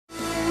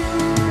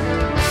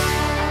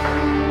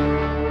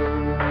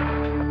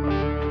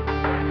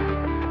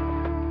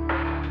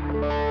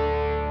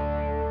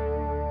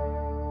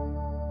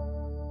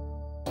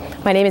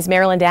My name is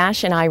Marilyn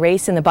Dash and I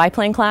race in the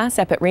biplane class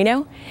up at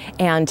Reno,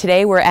 and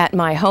today we're at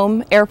my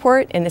home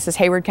airport and this is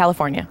Hayward,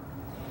 California.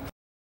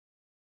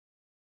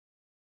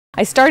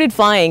 I started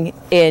flying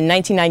in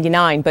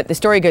 1999, but the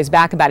story goes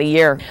back about a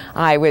year.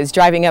 I was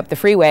driving up the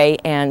freeway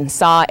and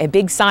saw a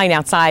big sign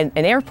outside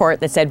an airport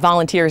that said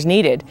volunteers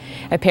needed.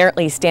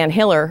 Apparently Stan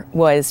Hiller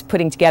was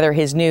putting together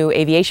his new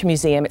aviation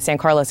museum at San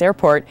Carlos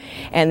Airport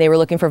and they were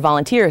looking for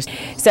volunteers.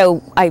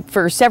 So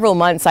for several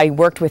months I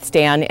worked with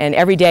Stan, and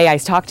every day I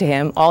talked to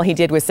him. All he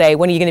did was say,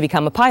 "When are you going to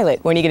become a pilot?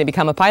 When are you going to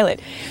become a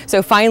pilot?"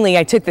 So finally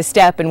I took the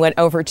step and went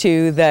over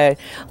to the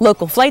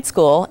local flight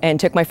school and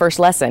took my first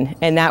lesson,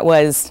 and that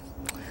was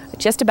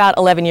just about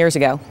 11 years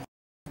ago.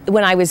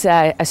 When I was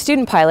a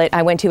student pilot,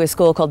 I went to a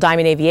school called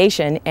Diamond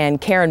Aviation,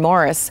 and Karen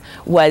Morris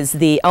was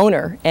the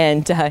owner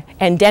and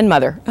den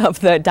mother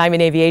of the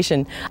Diamond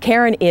Aviation.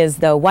 Karen is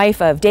the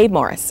wife of Dave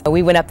Morris.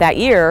 We went up that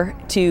year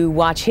to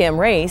watch him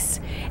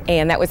race,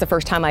 and that was the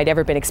first time I'd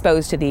ever been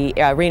exposed to the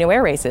Reno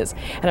Air Races.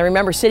 And I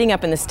remember sitting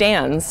up in the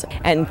stands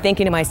and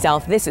thinking to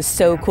myself, this is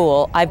so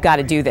cool, I've got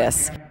to do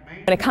this.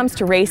 When it comes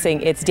to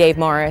racing, it's Dave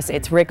Morris,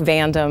 it's Rick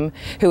Vandam,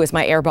 who was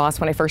my air boss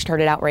when I first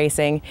started out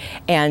racing,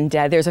 and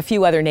there's a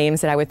few other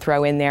names that I would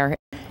throw in there.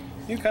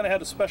 You kind of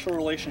had a special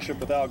relationship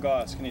with Al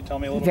Goss. Can you tell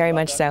me a little bit about that? Very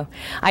much so.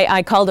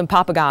 I called him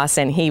Papa Goss,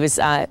 and he was,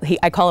 I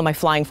call him my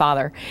flying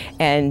father.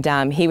 And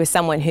he was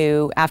someone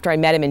who, after I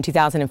met him in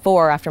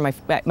 2004, after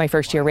my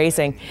first year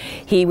racing,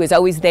 he was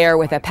always there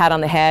with a pat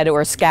on the head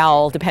or a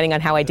scowl, depending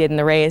on how I did in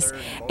the race.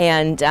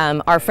 And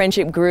our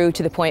friendship grew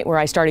to the point where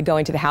I started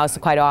going to the house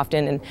quite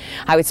often, and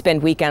I would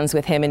spend weekends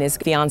with him and his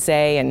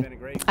fiancée, and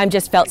I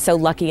just felt so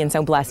lucky and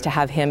so blessed to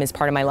have him as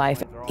part of my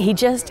life. He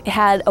just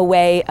had a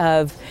way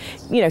of,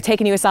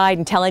 taking you aside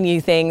and telling you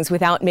things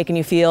without making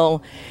you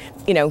feel,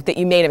 that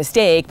you made a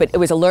mistake, but it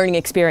was a learning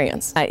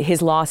experience.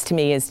 His loss to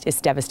me is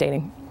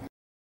devastating.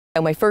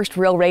 My first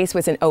real race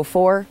was in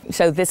 '04,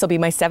 so this will be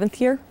my 7th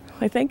year,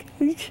 I think.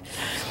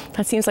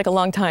 That seems like a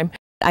long time.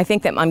 I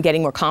think that I'm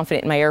getting more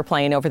confident in my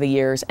airplane over the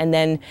years, and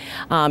then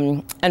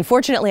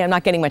unfortunately I'm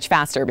not getting much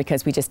faster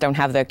because we just don't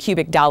have the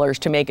cubic dollars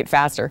to make it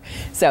faster.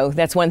 So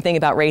that's one thing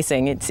about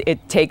racing.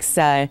 It takes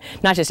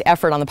not just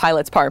effort on the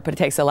pilot's part, but it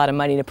takes a lot of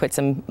money to put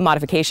some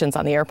modifications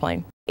on the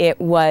airplane. It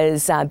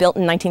was built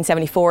in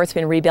 1974. It's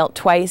been rebuilt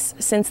twice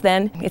since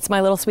then. It's my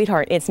little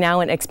sweetheart. It's now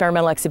an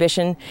experimental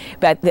exhibition,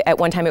 but at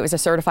one time it was a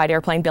certified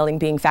airplane building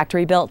being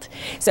factory built.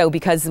 So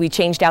because we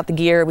changed out the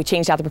gear, we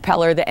changed out the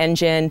propeller, the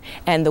engine,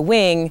 and the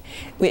wing,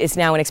 it's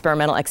now an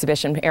experimental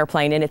exhibition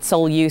airplane, and it's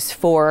sole use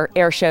for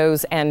air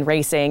shows and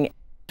racing.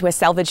 West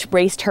Selvage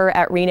raced her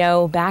at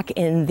Reno back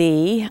in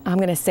the, I'm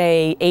going to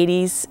say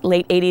 80s,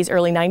 late 80s,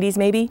 early 90s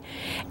maybe,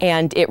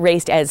 and it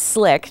raced as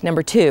Slick,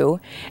 number 2,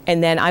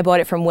 and then I bought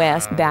it from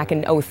West back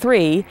in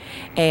 '03,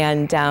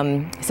 and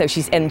so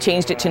she's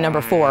changed it to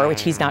number 4,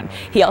 which he's not.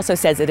 He also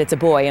says that it's a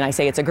boy, and I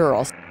say it's a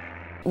girl.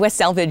 West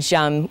Selvage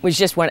was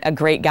just a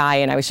great guy,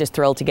 and I was just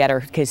thrilled to get her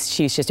because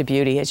she's just a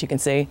beauty, as you can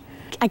see.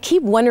 I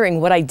keep wondering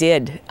what I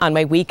did on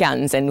my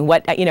weekends and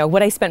what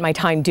I spent my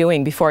time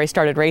doing before I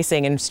started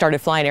racing and started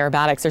flying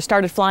aerobatics or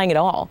started flying at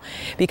all,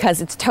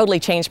 because it's totally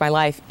changed my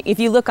life. If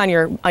you look on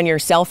your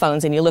cell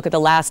phones and you look at the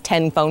last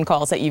 10 phone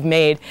calls that you've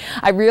made,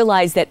 I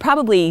realize that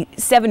probably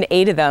 7 to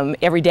 8 of them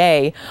every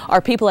day are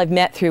people I've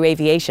met through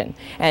aviation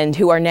and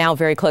who are now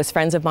very close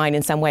friends of mine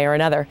in some way or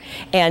another.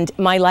 And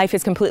my life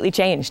has completely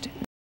changed.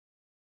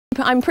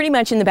 I'm pretty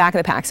much in the back of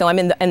the pack, so I'm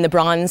in the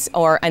bronze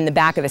or in the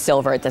back of the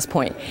silver at this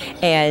point.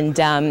 And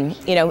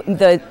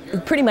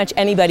pretty much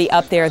anybody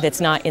up there that's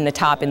not in the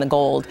top in the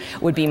gold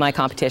would be my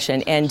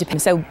competition.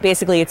 And so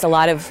basically it's a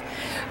lot of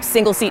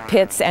single seat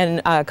pits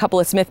and a couple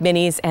of Smith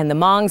Minis, and the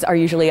Mongs are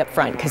usually up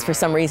front because for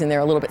some reason they're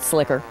a little bit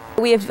slicker.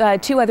 We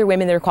have 2 other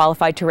women that are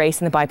qualified to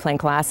race in the biplane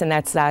class, and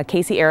that's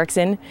Casey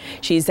Erickson.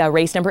 She's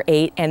race number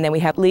 8, and then we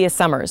have Leah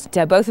Summers.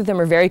 Both of them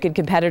are very good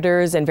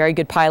competitors and very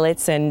good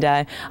pilots, and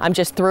I'm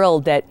just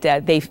thrilled that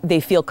they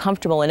feel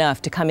comfortable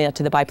enough to come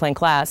into the biplane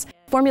class.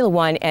 Formula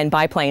One and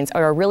biplanes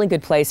are a really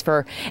good place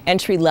for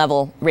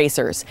entry-level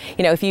racers.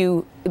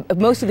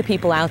 Most of the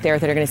people out there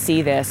that are going to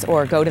see this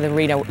or go to the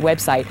Reno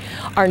website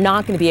are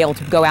not going to be able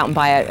to go out and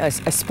buy a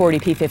sporty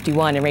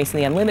P51 and race in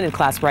the unlimited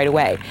class right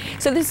away.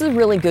 So this is a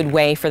really good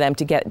way for them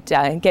to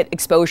get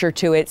exposure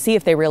to it, see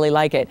if they really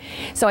like it.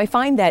 So I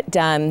find that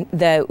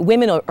the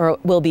women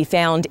will be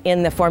found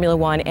in the Formula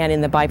One and in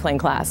the biplane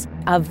class.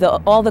 Of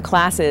all the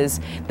classes,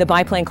 the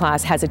biplane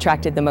class has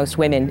attracted the most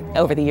women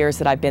over the years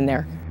that I've been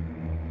there.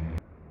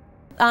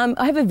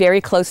 I have a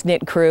very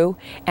close-knit crew,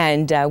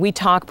 and we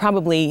talk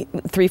probably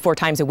 3-4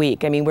 times a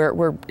week. I mean,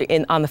 we're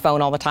on the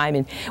phone all the time,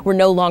 and we're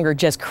no longer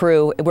just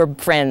crew, we're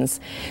friends.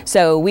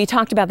 So we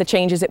talked about the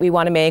changes that we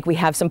want to make. We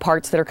have some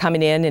parts that are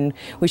coming in, and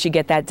we should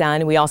get that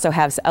done. And we also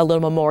have a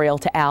little memorial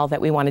to Al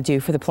that we want to do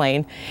for the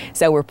plane.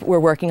 So we're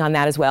working on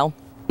that as well.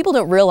 People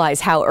don't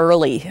realize how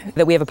early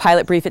that we have a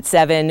pilot brief at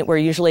 7. We're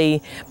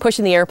usually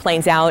pushing the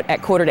airplanes out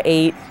at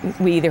 7:45.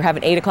 We either have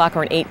an 8 o'clock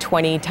or an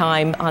 8:20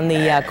 time on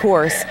the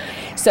course.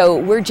 So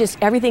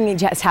everything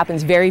just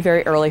happens very,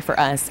 very early for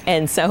us.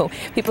 And so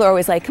people are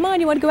always like, come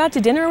on, you want to go out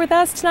to dinner with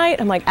us tonight?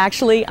 I'm like,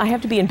 actually, I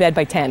have to be in bed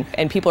by 10.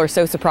 And people are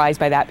so surprised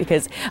by that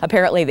because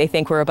apparently they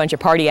think we're a bunch of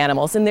party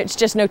animals and there's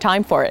just no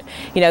time for it.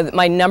 You know,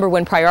 my number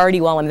one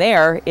priority while I'm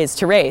there is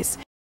to race.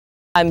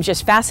 I'm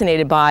just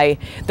fascinated by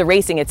the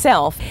racing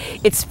itself.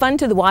 It's fun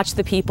to watch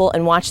the people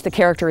and watch the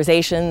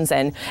characterizations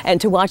and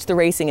to watch the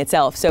racing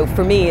itself. So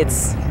for me,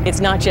 it's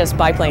not just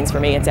biplanes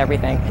for me, it's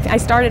everything. I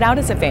started out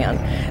as a fan.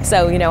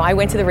 So, you know, I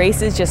went to the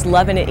races just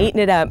loving it,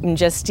 eating it up and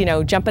just, you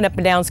know, jumping up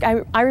and down.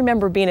 I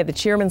remember being at the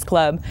Cheerman's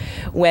Club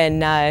when,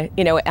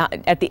 you know,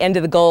 at the end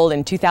of the Gold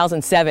in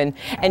 2007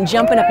 and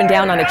jumping up and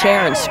down on a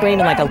chair and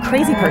screaming like a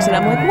crazy person.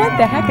 I'm like, what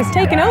the heck is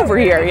taking over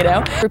here, you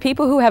know? For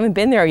people who haven't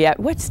been there yet,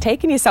 what's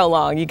taking you so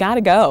long? You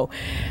gotta go.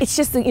 It's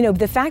just the, you know,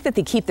 the fact that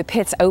they keep the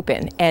pits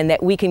open and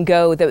that we can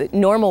go, the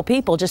normal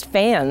people, just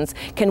fans,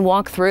 can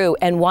walk through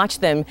and watch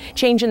them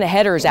changing the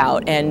headers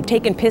out and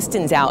taking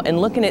pistons out and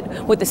looking at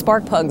what the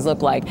spark plugs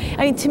look like.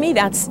 I mean, to me,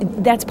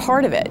 that's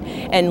part of it.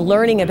 And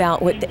learning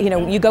about what, you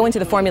know, you go into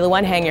the Formula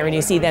One hangar and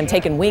you see them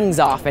taking wings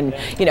off and,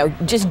 you know,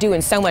 just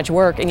doing so much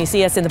work, and you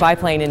see us in the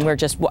biplane and we're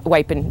just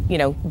wiping, you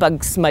know,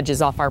 bug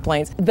smudges off our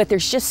planes. But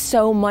there's just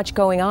so much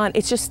going on.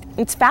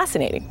 It's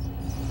fascinating.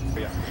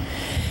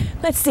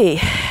 Let's see.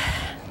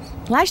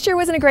 Last year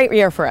wasn't a great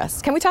year for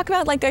us. Can we talk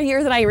about like the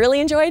year that I really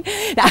enjoyed?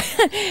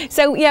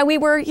 So yeah, we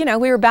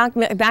were back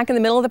in the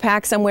middle of the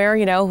pack somewhere.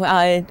 You know,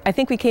 I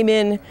think we came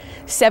in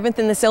 7th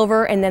in the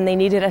silver, and then they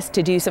needed us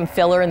to do some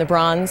filler in the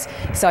bronze.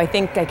 So I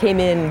think I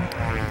came in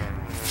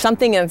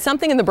something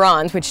in the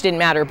bronze, which didn't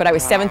matter, but I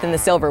was 7th in the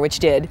silver, which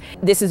did.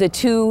 This is a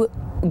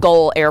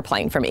 2-goal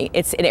airplane for me.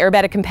 It's an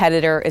aerobatic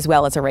competitor as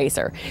well as a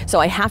racer. So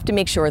I have to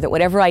make sure that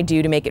whatever I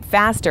do to make it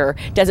faster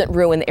doesn't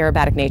ruin the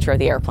aerobatic nature of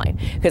the airplane,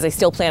 because I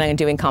still plan on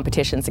doing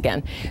competitions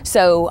again.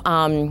 So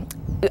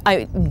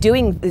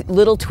doing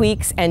little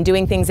tweaks and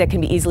doing things that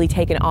can be easily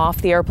taken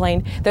off the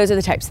airplane, those are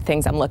the types of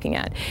things I'm looking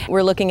at.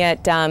 We're looking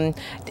at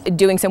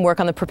doing some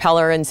work on the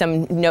propeller and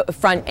some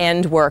front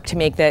end work to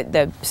make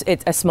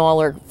it's a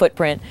smaller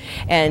footprint.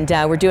 And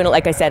we're doing,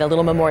 like I said, a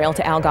little memorial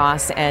to Al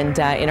Goss and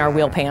in our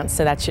wheel pants.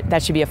 So that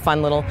should be a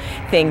fun little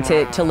thing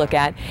to look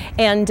at.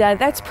 And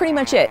that's pretty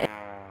much it.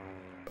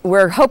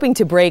 We're hoping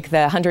to break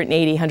the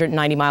 180,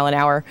 190 mile an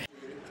hour.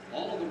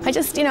 I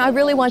just, you know, I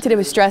really wanted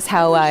to stress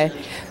how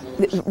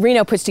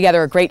Reno puts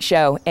together a great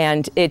show,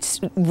 and it's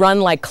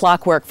run like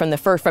clockwork from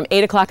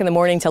 8 o'clock in the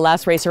morning to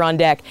last racer on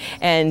deck.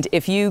 And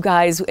if you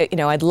guys, you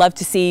know, I'd love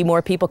to see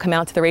more people come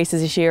out to the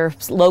races this year,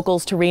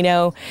 locals to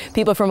Reno,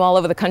 people from all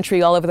over the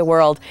country, all over the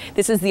world.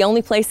 This is the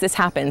only place this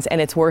happens,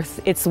 and it's worth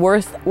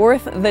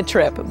the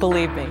trip,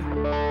 believe me.